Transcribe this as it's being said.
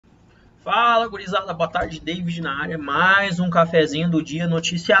Fala, gurizada, boa tarde, David na área, mais um cafezinho do dia,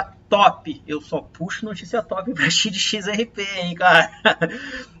 notícia top. Eu só puxo notícia top pra ti de XRP, hein, cara.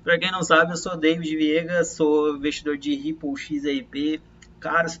 Pra quem não sabe, eu sou David Viegas, sou investidor de Ripple XRP.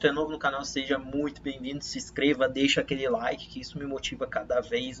 Cara, se tu é novo no canal, seja muito bem-vindo, se inscreva, deixa aquele like, que isso me motiva cada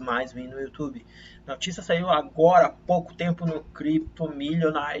vez mais vir no YouTube. A notícia saiu agora, há pouco tempo, no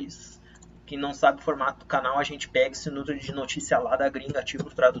Criptomoedas. Quem não sabe o formato do canal, a gente pega esse núcleo de notícia lá da gringa, ativa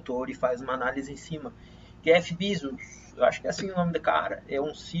o tradutor e faz uma análise em cima. Jeff Bezos, eu acho que é assim o nome do cara, é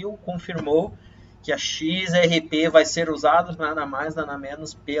um CEO, confirmou que a XRP vai ser usada nada mais, nada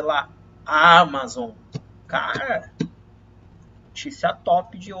menos pela Amazon. Cara, notícia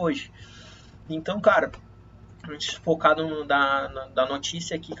top de hoje. Então, cara, antes focado da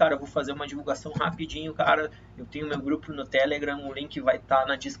notícia aqui, cara, eu vou fazer uma divulgação rapidinho, cara. Eu tenho meu grupo no Telegram, o link vai estar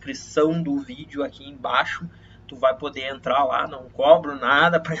na descrição do vídeo aqui embaixo. Tu vai poder entrar lá, não cobro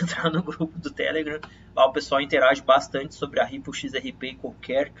nada para entrar no grupo do Telegram. Lá o pessoal interage bastante sobre a Ripple, XRP e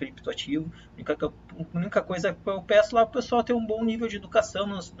qualquer criptoativo. A única coisa que eu peço lá para o pessoal ter um bom nível de educação,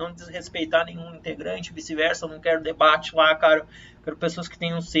 não desrespeitar nenhum integrante, vice-versa. Eu não quero debate lá, cara. Quero pessoas que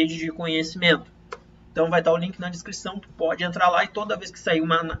tenham sede de conhecimento. Então vai estar o link na descrição, tu pode entrar lá e toda vez que sair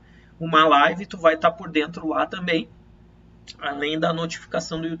uma live, tu vai estar por dentro lá também, além da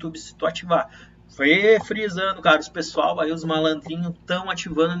notificação do YouTube se tu ativar. Frisando, cara, os pessoal aí, os malandrinhos estão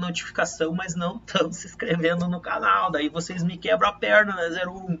ativando a notificação, mas não estão se inscrevendo no canal, daí vocês me quebram a perna, né,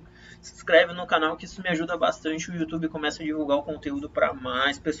 01. Se inscreve no canal que isso me ajuda bastante, o YouTube começa a divulgar o conteúdo para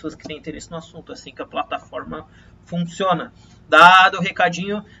mais pessoas que têm interesse no assunto, assim que a plataforma funciona. Dado o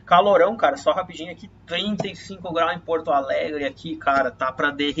recadinho, calorão, cara, só rapidinho aqui, 35 graus em Porto Alegre aqui, cara, tá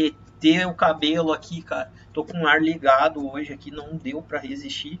para derreter o cabelo aqui, cara. Tô com o ar ligado hoje aqui, não deu para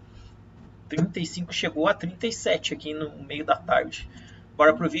resistir. 35 chegou a 37 aqui no meio da tarde.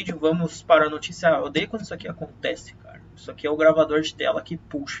 Bora pro vídeo, vamos para a notícia. Eu odeio quando isso aqui acontece, cara. Isso aqui é o gravador de tela que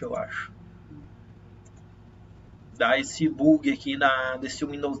puxa, eu acho. Dá esse bug aqui desse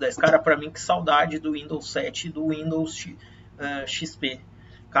Windows 10. Cara, pra mim que saudade do Windows 7 e do Windows XP.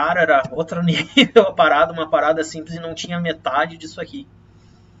 Cara, era outro nível a parada, uma parada simples e não tinha metade disso aqui.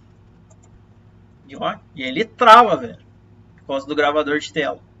 E ó, e ele trava, velho. Por causa do gravador de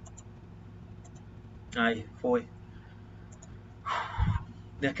tela. Aí, foi.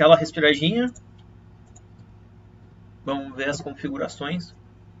 Dê aquela respiradinha. Vamos ver as configurações.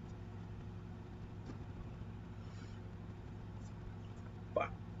 Opa.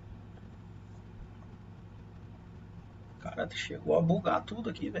 Cara, chegou a bugar tudo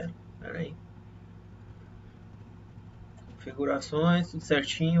aqui, velho. Pera aí. Configurações, tudo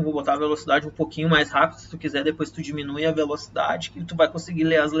certinho. Vou botar a velocidade um pouquinho mais rápido. Se tu quiser, depois tu diminui a velocidade, que tu vai conseguir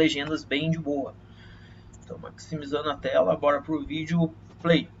ler as legendas bem de boa. Então, maximizando a tela, bora pro vídeo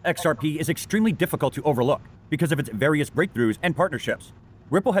play. XRP is extremely difficult to overlook because of its various breakthroughs and partnerships.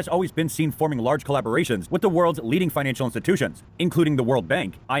 Ripple has always been seen forming large collaborations with the world's leading financial institutions, including the World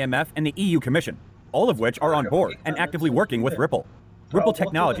Bank, IMF, and the EU Commission, all of which are on board and actively working with Ripple. Ripple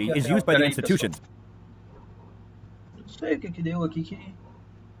technology is used by the institutions. Não sei o que deu aqui que...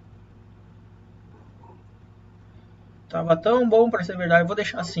 Tava tão bom para ser verdade, eu vou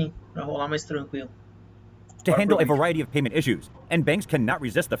deixar assim, para rolar mais tranquilo. To handle a variety of payment issues, and banks cannot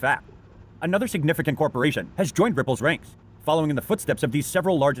resist the fact. Another significant corporation has joined Ripple's ranks, following in the footsteps of these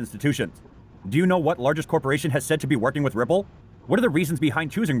several large institutions. Do you know what largest corporation has said to be working with Ripple? What are the reasons behind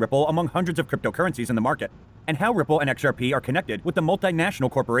choosing Ripple among hundreds of cryptocurrencies in the market? And how Ripple and XRP are connected with the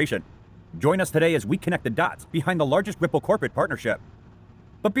multinational corporation? Join us today as we connect the dots behind the largest Ripple corporate partnership.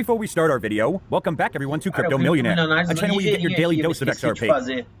 But before we start our video, welcome back everyone to Crypto Millionaire, a channel where you get your daily dose of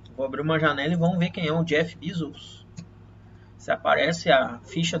XRP. Vou abrir uma janela e vamos ver quem é o Jeff Bezos. Se aparece a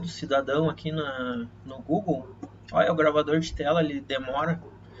ficha do cidadão aqui no Google. Olha o gravador de tela, ele demora.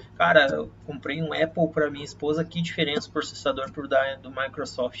 Cara, eu comprei um Apple para minha esposa. Que diferença o processador do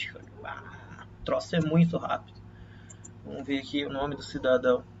Microsoft. Cara. O troço é muito rápido. Vamos ver aqui o nome do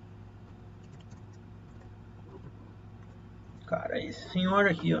cidadão. Cara, esse senhor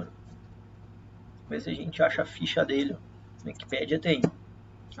aqui, ó. Ver se a gente acha a ficha dele. Ó. Wikipedia tem.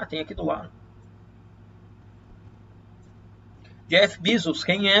 Ah, tem aqui do lado. Jeff Bezos,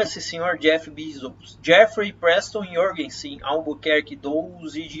 quem é esse senhor Jeff Bezos? Jeffrey Preston Jorgensen, Albuquerque,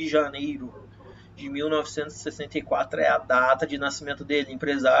 12 de janeiro de 1964 é a data de nascimento dele.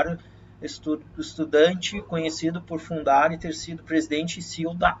 Empresário, estudante, conhecido por fundar e ter sido presidente e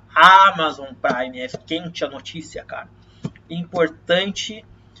CEO da Amazon Prime. É quente a notícia, cara. Importante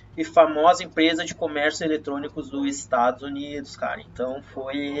e famosa empresa de comércio eletrônicos dos Estados Unidos, cara. Então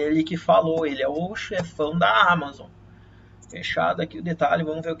foi ele que falou, ele é o chefão da Amazon. Fechado aqui o detalhe,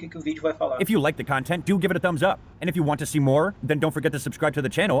 vamos ver o que o vídeo vai falar. If you like the content, do give it a thumbs up. And if you want to see more, then don't forget to subscribe to the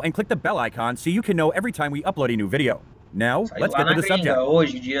channel and click the bell icon so you can know every time we upload a new video. Now, let's get to the subject.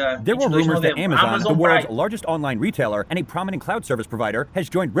 Hoje, dia there were rumors that Amazon, the world's Prime. largest online retailer and a prominent cloud service provider, has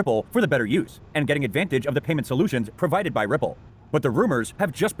joined Ripple for the better use and getting advantage of the payment solutions provided by Ripple. But the rumors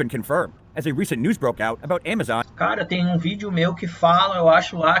have just been confirmed, as a recent news broke out about Amazon. Cara, tem um vídeo meu que fala, eu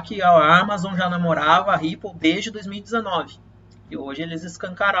acho lá, que a Amazon já namorava a Ripple desde 2019. E hoje eles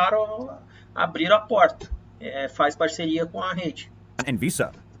escancararam, abriram a porta. Faz parceria com a rede. And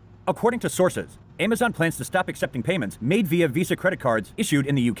Visa. According to sources, Amazon plans to stop accepting payments made via Visa credit cards issued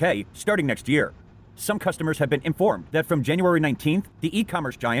in the UK starting next year. Some customers have been informed that from January 19th, the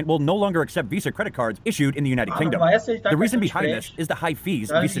e-commerce giant will no longer accept Visa credit cards issued in the United Kingdom. The reason behind this is the high fees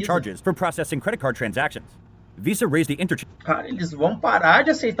Visa charges for processing credit card transactions. Visa raised the interchange. Cara, eles vão parar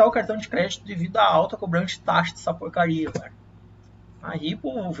de aceitar o cartão de crédito devido à alta cobrante de taxa dessa porcaria, cara. A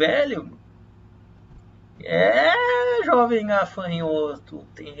Ripple, velho... jovem gafanhoto,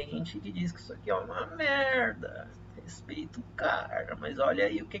 tem gente que diz que isso aqui é uma merda. Respeito o cara, mas olha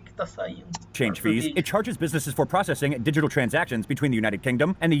aí o que tá saindo. Change fees. It charges businesses for processing digital transactions between the United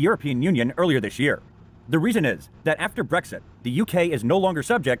Kingdom and the European Union earlier this year. The reason is that after Brexit, the UK is no longer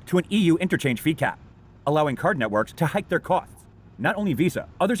subject to an EU interchange fee cap, allowing card networks to hike their costs. Not only Visa,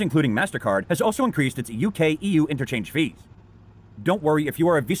 others including MasterCard has also increased its UK-EU interchange fees. Don't worry if you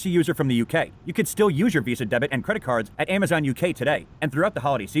are a Visa user from the UK. You could still use your Visa debit and credit cards at Amazon UK today and throughout the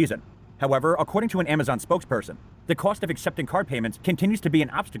holiday season. However, according to an Amazon spokesperson, the cost of accepting card payments continues to be an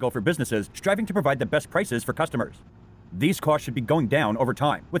obstacle for businesses striving to provide the best prices for customers. These costs should be going down over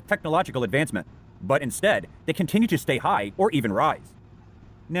time with technological advancement, but instead, they continue to stay high or even rise.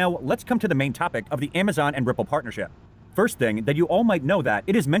 Now, let's come to the main topic of the Amazon and Ripple partnership. First thing that you all might know that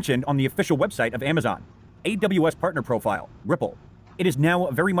it is mentioned on the official website of Amazon, AWS partner profile, Ripple. It is now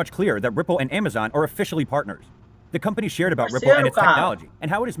very much clear that Ripple and Amazon are officially partners. The company shared about Ripple and its technology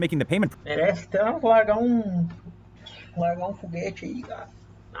and how it is making the payment. Merece até largar um foguete aí, cara.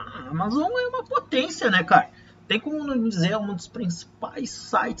 A Amazon é uma potência, né, cara? Tem como não dizer, um dos principais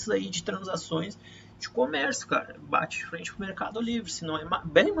sites aí de transações de comércio, cara. Bate de frente com o Mercado Livre, se não é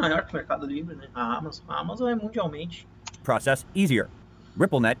bem maior que o Mercado Livre, né? A Amazon é mundialmente. Process easier.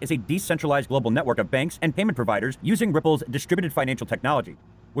 RippleNet is a decentralized global network of banks and payment providers using Ripple's distributed financial technology,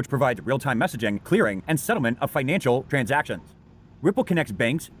 which provides real-time messaging, clearing, and settlement of financial transactions. Ripple connects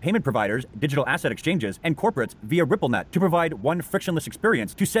banks, payment providers, digital asset exchanges, and corporates via RippleNet to provide one frictionless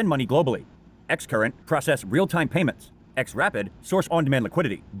experience to send money globally. Xcurrent process real-time payments. Xrapid source on-demand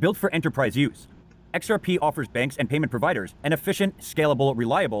liquidity, built for enterprise use. XRP offers banks and payment providers an efficient, scalable,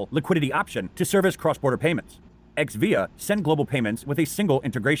 reliable liquidity option to service cross-border payments. XVIA send global payments with a single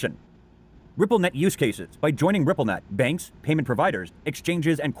integration. RippleNet use cases. By joining RippleNet, banks, payment providers,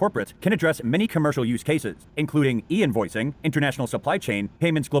 exchanges, and corporates can address many commercial use cases, including e-invoicing, international supply chain,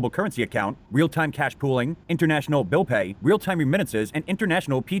 payments global currency account, real-time cash pooling, international bill pay, real-time remittances, and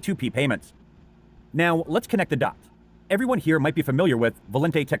international P2P payments. Now, let's connect the dots. Everyone here might be familiar with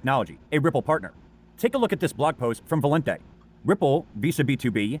Valente Technology, a Ripple partner. Take a look at this blog post from Valente. Ripple, Visa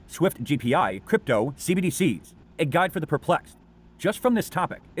B2B, Swift GPI, crypto, CBDCs, a guide for the perplexed. Just from this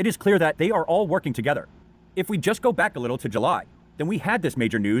topic, it is clear that they are all working together. If we just go back a little to July, then we had this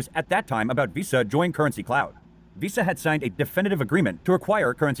major news at that time about Visa joining Currency Cloud. Visa had signed a definitive agreement to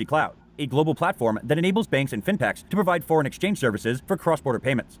acquire Currency Cloud, a global platform that enables banks and fintechs to provide foreign exchange services for cross-border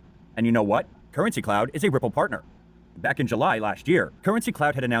payments. And you know what? Currency Cloud is a Ripple partner. Back in July last year, Currency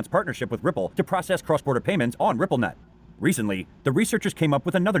Cloud had announced partnership with Ripple to process cross-border payments on RippleNet. Recently, the researchers came up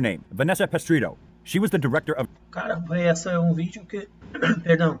with another name, Vanessa Pestrito. She was the director of... Cara, esse é um vídeo que...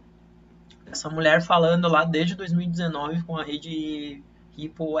 Perdão. Essa mulher falando lá desde 2019 com a rede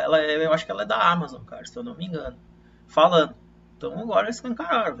Ripple, eu acho que ela é da Amazon, cara, se eu não me engano. Falando. Então agora eles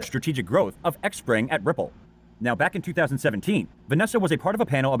escancararam, velho. Strategic growth of Xspring at Ripple. Now, back in 2017, Vanessa was a part of a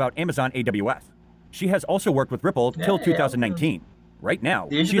panel about Amazon AWS. She has also worked with Ripple till 2019. Right now,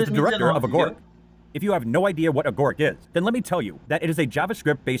 she is the director of Agoric. If you have no idea what Agoric is, then let me tell you that it is a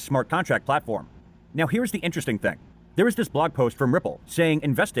JavaScript-based smart contract platform. Now here's the interesting thing. There is this blog post from Ripple saying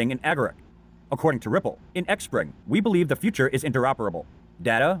investing in Agoric. According to Ripple, in Xspring, we believe the future is interoperable.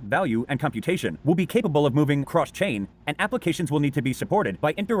 Data, value, and computation will be capable of moving cross-chain, and applications will need to be supported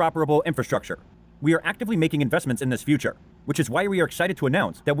by interoperable infrastructure. We are actively making investments in this future, which is why we are excited to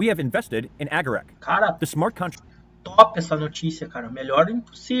announce that we have invested in Agoric. Cara, the smart contract. Top essa notícia, cara. Melhor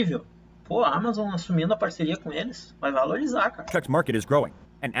impossível. Pô, a Amazon assumindo a parceria com eles vai valorizar, cara. Market is growing,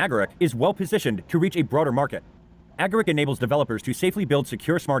 and Agoric is well positioned to reach a broader market. Agoric enables developers to safely build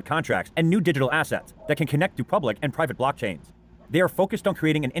secure smart contracts and new digital assets that can connect to public and private blockchains. They are focused on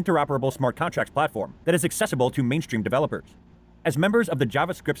creating an interoperable smart contracts platform that is accessible to mainstream developers. As members of the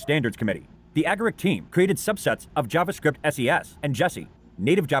JavaScript Standards Committee, the Agoric team created subsets of JavaScript SES and Jessie.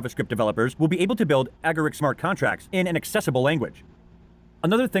 Native JavaScript developers will be able to build Agoric smart contracts in an accessible language.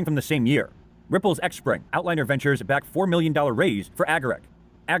 Another thing from the same year, Ripple's Xspring Outliner Ventures backed $4 million raise for Agoric.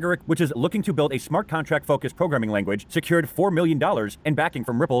 Agoric, which is looking to build a smart contract-focused programming language, secured $4 million in backing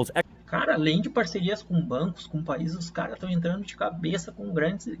from Ripple's. Cara, além de parcerias com bancos, com países, os caras estão entrando de cabeça com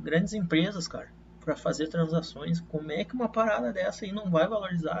grandes empresas, cara, para fazer transações. Como é que uma parada dessa aí não vai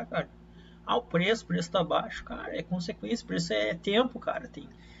valorizar, cara? Ah, o preço tá baixo, cara, é consequência, o preço é tempo, cara.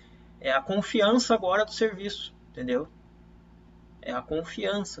 É a confiança agora do serviço, entendeu? É a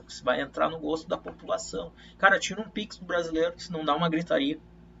confiança que vai entrar no gosto da população. Cara, tira um Pix do brasileiro, que senão dá uma gritaria.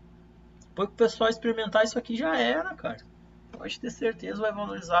 Depois que o pessoal experimentar isso aqui já era, cara. Pode ter certeza, vai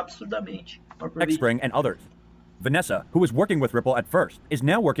valorizar absurdamente. Xspring and others. Vanessa, who was working with Ripple at first, is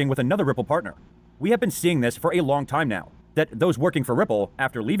now working with another Ripple partner. We have been seeing this for a long time now, that those working for Ripple,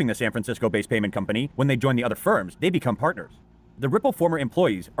 after leaving the San Francisco-based payment company, when they join the other firms, they become partners. The Ripple former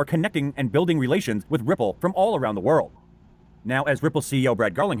employees are connecting and building relations with Ripple from all around the world. Now, as Ripple CEO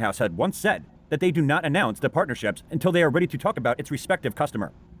Brad Garlinghouse had once said, that they do not announce the partnerships until they are ready to talk about its respective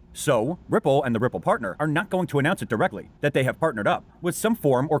customer. So, Ripple and the Ripple partner are not going to announce it directly, that they have partnered up with some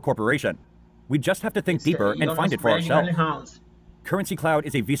firm or corporation. We just have to think deeper and find it for ourselves. Currency Cloud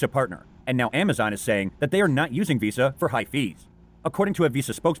is a Visa partner, and now Amazon is saying that they are not using Visa for high fees. According to a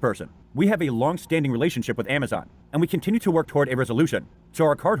Visa spokesperson, we have a long-standing relationship with Amazon, and we continue to work toward a resolution, so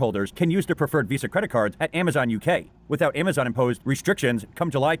our cardholders can use their preferred Visa credit cards at Amazon UK without Amazon-imposed restrictions come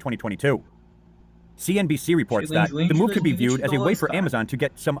July 2022. CNBC reports that the move could be viewed as a way for Amazon to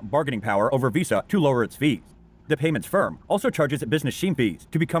get some bargaining power over Visa to lower its fees. The payments firm also charges business scheme fees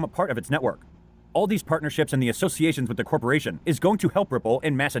to become a part of its network. All these partnerships and the associations with the corporation is going to help Ripple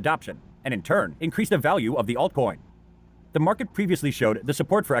in mass adoption, and in turn, increase the value of the altcoin. The market previously showed the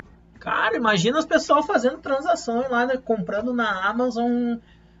support for... Cara, imagina os pessoal fazendo transações lá, né, comprando na Amazon,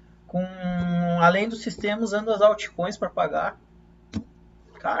 além do sistema, usando as altcoins para pagar.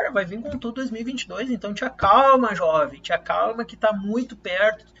 Cara, vai vir com tudo 2022, então te acalma, jovem, te acalma que tá muito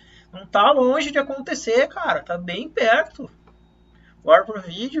perto. Não tá longe de acontecer, cara, tá bem perto. Bora pro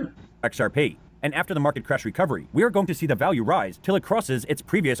vídeo. XRP, and after the market crash recovery, we are going to see the value rise till it crosses its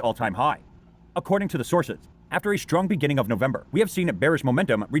previous all-time high. According to the sources, after a strong beginning of November, we have seen bearish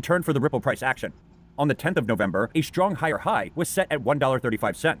momentum return for the Ripple price action. On the 10th of November, a strong higher high was set at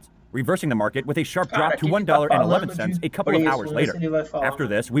 $1.35, reversing the market with a sharp drop to $1.11 a couple of hours later. After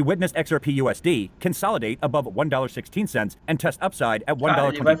this, we witnessed XRP USD consolidate above $1.16 and test upside at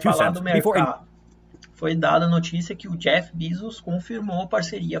 $1.22 before a... Foi dada a notícia que o Jeff Bezos confirmou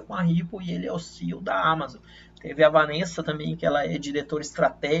parceria com a Ripple e ele é o CEO da Amazon. Teve a Vanessa também, que ela é diretora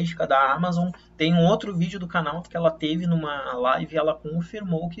estratégica da Amazon. Tem um outro vídeo do canal que ela teve numa live e ela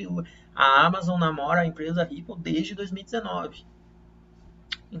confirmou que a Amazon namora a empresa Ripple desde 2019.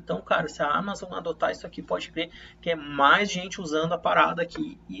 Então, cara, se a Amazon adotar isso aqui, pode crer que é mais gente usando a parada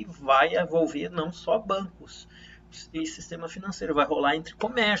aqui e vai envolver não só bancos e sistema financeiro, vai rolar entre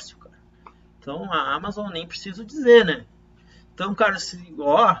comércio, cara. Então, a Amazon nem preciso dizer, né? Então, cara,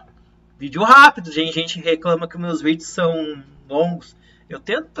 vídeo rápido, gente reclama que meus vídeos são longos. Eu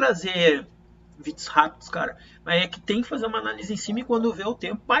tento trazer vídeos rápidos, cara, mas é que tem que fazer uma análise em cima e quando vê o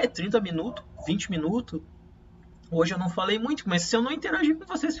tempo, é 30 minutos, 20 minutos. Hoje eu não falei muito, mas se eu não interagir com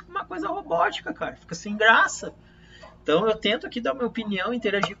vocês, fica uma coisa robótica, cara. Fica sem graça. Então eu tento aqui dar minha opinião,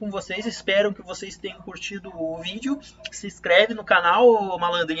 interagir com vocês. Espero que vocês tenham curtido o vídeo. Se inscreve no canal,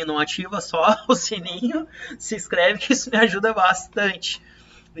 malandrinho, não ativa só o sininho. Se inscreve que isso me ajuda bastante.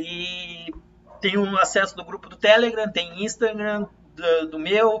 E tem um acesso do grupo do Telegram, tem Instagram do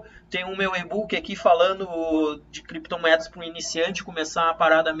meu. Tem o meu e-book aqui falando de criptomoedas para um iniciante. Começar a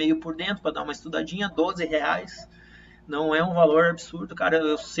parada meio por dentro para dar uma estudadinha, R$12. Não é um valor absurdo, cara,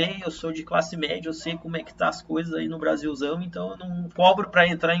 eu sei, eu sou de classe média, eu sei como é que tá as coisas aí no Brasilzão, então eu não cobro pra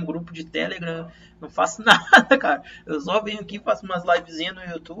entrar em grupo de Telegram, não faço nada, cara. Eu só venho aqui, faço umas livezinhas no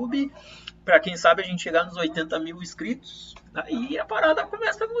YouTube, pra quem sabe a gente chegar nos 80 mil inscritos, aí a parada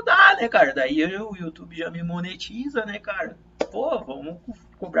começa a mudar, né, cara? Daí o YouTube já me monetiza, né, cara? Pô, vamos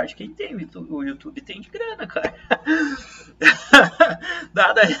cobrar de quem tem, o YouTube tem de grana, cara.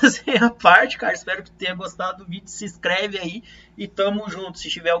 Dada essa parte, cara, espero que tenha gostado do vídeo, se inscreve aí e tamo junto. Se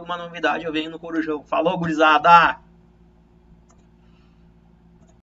tiver alguma novidade eu venho no Corujão. Falou, gurizada!